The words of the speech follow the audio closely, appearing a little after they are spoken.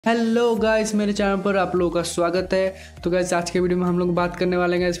Hello guys, मेरे channel पर आप लोगों का स्वागत है। तो गाइस आज के वीडियो में हम लोग बात करने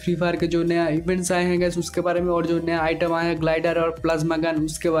वाले हैं फ्री फायर के जो नया इवेंट्स आए हैं गाइस उसके बारे में, और जो नया आइटम आया है ग्लाइडर और प्लाज्मा गन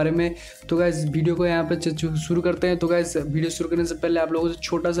उसके बारे में। तो गाइस वीडियो को यहाँ पे शुरू करते हैं। तो गाइस वीडियो शुरू करने से पहले आप लोगों से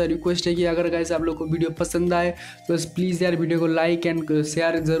छोटा सा रिक्वेस्ट है कि अगर गाइस आप लोग को वीडियो पसंद आए तो प्लीज़ यार वीडियो को लाइक एंड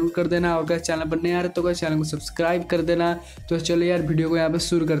शेयर जरूर कर देना, और गाइस चैनल पर नए आ रहे तो गाइस चैनल को सब्सक्राइब कर देना। तो चलो यार वीडियो को यहाँ पे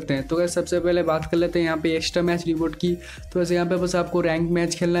शुरू करते हैं। तो गाइस सबसे पहले बात कर लेते हैं यहाँ पे एक्स्ट्रा मैच रिवॉर्ड की। तो वैसे यहाँ पे बस आपको रैंक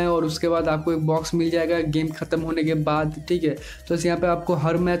मैच खेलना है और उसके बाद आपको एक बॉक्स मिल जाएगा गेम खत्म होने के बाद, ठीक है। तो यहाँ पे आपको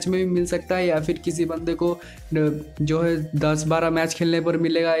हर मैच में भी मिल सकता है, या फिर किसी बंदे को जो है 10-12 मैच खेलने पर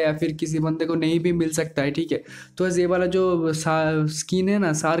मिलेगा, या फिर किसी बंदे को नहीं भी मिल सकता है, ठीक है। तो ये वाला जो स्किन है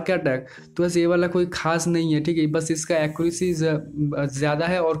ना शार्क अटैक, तो ये वाला कोई खास नहीं है, ठीक है। बस इसका एक्यूरेसी ज़्यादा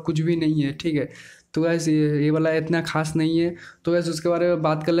है और कुछ भी नहीं है, ठीक है। तो गैस ये वाला इतना खास नहीं है। तो गैस उसके बारे में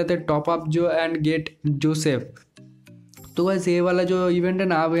बात कर लेते हैं टॉप अप जो एंड गेट जोसेफ। तो गैस ये वाला जो इवेंट है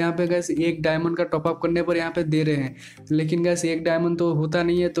ना, आप यहाँ पे गैस एक डायमंड का टॉपअप करने पर यहाँ पे दे रहे हैं, लेकिन गैस एक डायमंड तो होता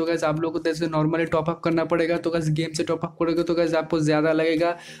नहीं है। तो गैस आप लोग को जैसे नॉर्मली टॉपअप करना पड़ेगा। तो गैस गेम से टॉपअप करोगे तो गैस आपको ज़्यादा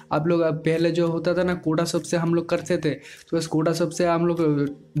लगेगा। आप लोग पहले जो होता था ना कोटा शॉप से हम लोग करते थे, तो गैस कोटा शॉप से हम लोग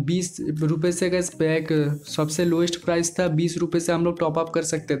 20 रुपये से गैस एक सबसे लोएस्ट प्राइस था, 20 रुपये से हम लोग टॉपअप कर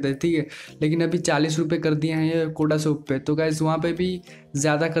सकते थे, ठीक है। लेकिन अभी 40 रुपये कर दिए हैं ये कोटा शॉप पे। तो गैस वहाँ पे भी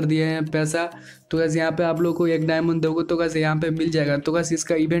ज़्यादा कर दिए हैं पैसा। तो गैस यहाँ पे आप लोग को एक डायमंड दोगे तो गैस यहाँ पे मिल जाएगा। तो गैस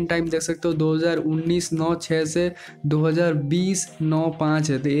इसका इवेंट टाइम देख सकते हो 2019-9/6 से 2020-9/5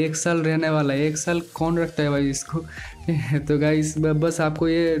 है। तो एक साल रहने वाला है। एक साल कौन रखता है भाई इसको। तो गाइस बस आपको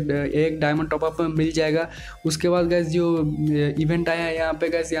ये एक डायमंड टॉपअप में मिल जाएगा। उसके बाद गैस जो इवेंट आया है यहाँ पे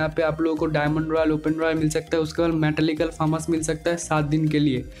गैस, यहाँ पे आप लोगों को डायमंड रॉयल, ओपन रॉयल मिल सकता है। उसके बाद मेटालिकल फार्मस मिल सकता है 7 दिन के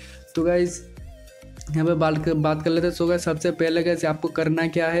लिए। तो गाइस यहाँ पे बात कर लेते हैं। सो गाइस सबसे पहले गाइस आपको करना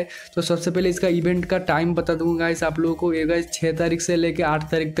क्या है, तो सबसे पहले इसका इवेंट का टाइम बता दूंगा गाइस आप लोगों को। ये गाइस 6 तारीख से लेके 8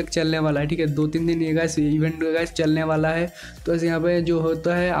 तारीख तक चलने वाला है, ठीक है। 2-3 दिन ये गाइस इवेंट गाइस चलने वाला है। तो ऐसे यहाँ पे जो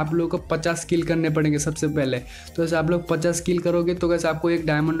होता है आप लोगों को 50 किल करने पड़ेंगे सबसे पहले। तो ऐसे आप लोग 50 किल करोगे तो गैस आपको एक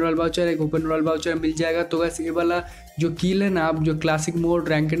डायमंड रॉयल वाउचर, एक ओपन रॉयल वाउचर मिल जाएगा। तो गैस ये वाला जो किल है ना, आप जो क्लासिक मोड,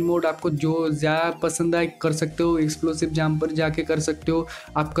 रैंकेड मोड, आपको जो ज़्यादा पसंद आए कर सकते हो। एक्सप्लोसिव जाम पर जाके कर सकते हो,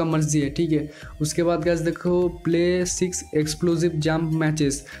 आपका मर्जी है, ठीक है। उसके बाद गैस देखो प्ले 6 एक्सप्लोसिव जाम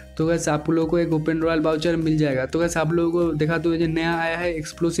मैचेस। तो गैस आप लोगों को एक ओपन रॉयल वाउचर मिल जाएगा। तो गैस आप लोगों को देखा तो जो नया आया है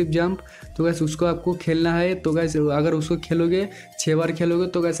एक्सप्लोसिव जंप, तो गैस उसको आपको खेलना है। तो गैस अगर उसको खेलोगे 6 बार खेलोगे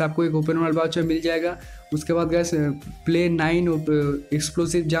तो गैस आपको एक ओपन रॉयल वाउचर मिल जाएगा। उसके बाद gas play 9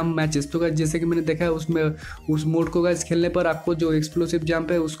 explosive jump matches. तो गैस जैसे कि मैंने देखा है उसमें उस मोड को गैस खेलने पर आपको जो एक्सप्लोसिव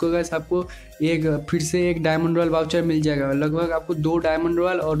जंप है उसको गैस आपको फिर से एक डायमंड रॉयल वाउचर मिल जाएगा। लगभग आपको 2 डायमंड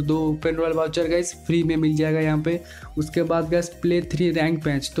रॉयल और 2 open royal voucher gas free में मिल जाएगा यहाँ पे। उसके बाद गैस प्ले 3 रैंक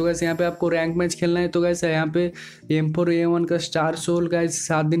मैच। तो गैस यहाँ पे आपको रैंक मैच खेलना है। तो गैस यहाँ पे M4 A1 का स्टार सोल गैस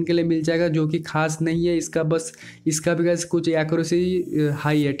 7 दिन के लिए मिल जाएगा, जो कि खास नहीं है इसका। बस इसका भी गैस कुछ एक्यूरेसी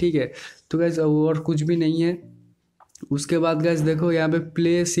हाई है, ठीक है। तो गैस और कुछ भी नहीं है। उसके बाद गैस देखो यहाँ पे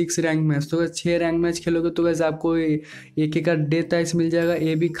प्ले 6 रैंक मैच। तो गैस 6 रैंक मैच खेलोगे तो गैस आपको एक का डेथ आइस मिल जाएगा।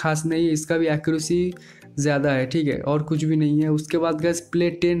 ये भी खास नहीं है, इसका भी एक्यूरेसी ज़्यादा है, ठीक है, और कुछ भी नहीं है। उसके बाद गैस प्ले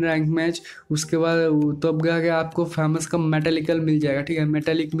 10 रैंक मैच। उसके बाद तो अब गया आपको फेमस का मेटालिकल मिल जाएगा, ठीक है,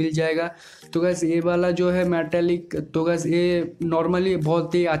 मेटालिक मिल जाएगा। तो गैस ये वाला जो है मेटालिक, तो गैस ये नॉर्मली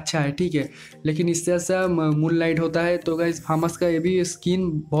बहुत ही अच्छा है, ठीक है, लेकिन इससे अच्छा मून लाइट होता है। तो गैस फेमस का ये भी स्किन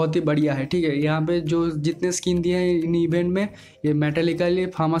बहुत ही बढ़िया है, ठीक है। यहाँ पे जो जितने स्किन दिए हैं इन इवेंट में, ये मेटालिकल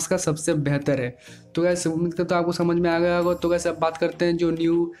फेमस का सबसे बेहतर है। तो गैस उम्मीद करता हूँ आपको समझ में आ गया होगा। तो गैस अब बात करते हैं जो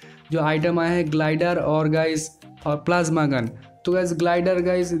न्यू जो आइटम आया है ग्लाइडर और गाइस और प्लाज्मा गन। तो गैस ग्लाइडर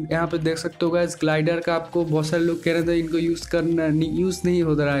गाइस यहाँ पे देख सकते हो। गैस ग्लाइडर का आपको बहुत सारे लोग कह रहे थे इनको यूज़ नहीं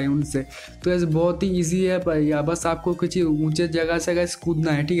हो रहा है उनसे। तो गैस बहुत ही इजी है, या बस आपको किसी ऊंचे जगह से गैस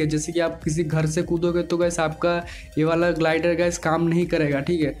कूदना है, ठीक है। जैसे कि आप किसी घर से कूदोगे तो गैस आपका ये वाला ग्लाइडर गैस काम नहीं करेगा,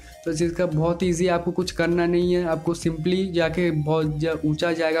 ठीक है। तो इसका बहुत ईजी, आपको कुछ करना नहीं है। आपको सिंपली जाके बहुत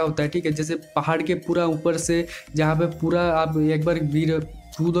ऊँचा जगह होता है, ठीक है, जैसे पहाड़ के पूरा ऊपर से, जहाँ पे पूरा आप एक बार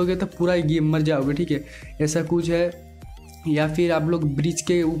कूदोगे तो पूरा मर जाओगे, ठीक है, ऐसा कुछ है। या फिर आप लोग ब्रिज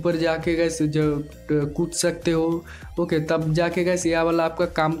के ऊपर जाके गैस जो कूद सकते हो, ओके, तब जाके गैस यह वाला आपका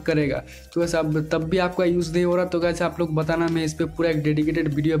काम करेगा। तो गैस अब तब भी आपका यूज़ नहीं हो रहा तो गैस आप लोग बताना, मैं इस पर पूरा एक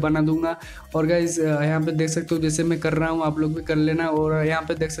डेडिकेटेड वीडियो बना दूंगा। और गैस यहाँ पे देख सकते हो जैसे मैं कर रहा हूँ, आप लोग भी कर लेना। और यहाँ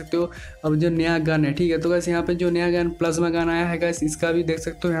पे देख सकते हो अब जो नया गन है, ठीक है। तो गैस यहाँ पे जो नया गन प्लाज्मा गन आया है गैस, इसका भी देख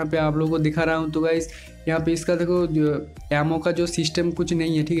सकते हो, यहाँ पे आप लोगों को दिखा रहा हूँ। तो गैस यहाँ पे इसका देखो जो एमओ का जो सिस्टम कुछ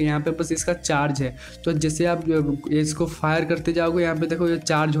नहीं है, ठीक है, यहाँ पे बस इसका चार्ज है। तो जैसे आप इसको फायर करते जाओगे, यहाँ पे देखो ये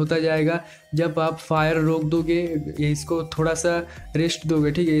चार्ज होता जाएगा। जब आप फायर रोक दोगे, इसको थोड़ा सा रेस्ट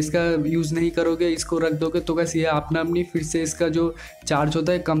दोगे, ठीक है, इसका यूज़ नहीं करोगे, इसको रख दोगे, तो कैसे ये अपना अपनी फिर से इसका जो चार्ज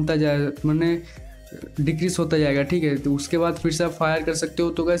होता है कमता जाएगा, मैंने डिक्रीज होता जाएगा, ठीक है। तो उसके बाद फिर से आप फायर कर सकते हो।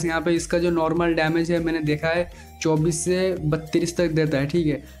 तो गैस यहाँ पे इसका जो नॉर्मल डैमेज है मैंने देखा है 24 से 32 तक देता है, ठीक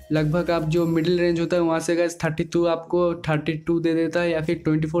है। लगभग आप जो मिडिल रेंज होता है वहाँ से गैस 32 आपको 32 दे देता है या फिर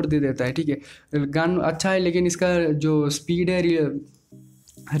 24 दे देता है, ठीक है। गन अच्छा है, लेकिन इसका जो स्पीड है,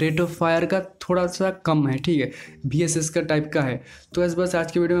 रेट ऑफ फायर का थोड़ा सा कम है, ठीक है, VSS का टाइप का है। तो गैस बस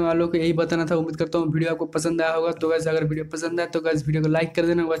आज के वीडियो में वालों को यही बताना था। उम्मीद करता हूँ वीडियो आपको पसंद आया होगा। तो गैस अगर वीडियो पसंद आए तो गैस वीडियो को लाइक कर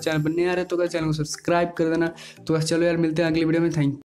देना, अगर चैनल पर नहीं आ रहे तो गैस चैनल को सब्सक्राइब कर देना। तो गैस चलो यार, मिलते हैं अगली वीडियो में। थैंक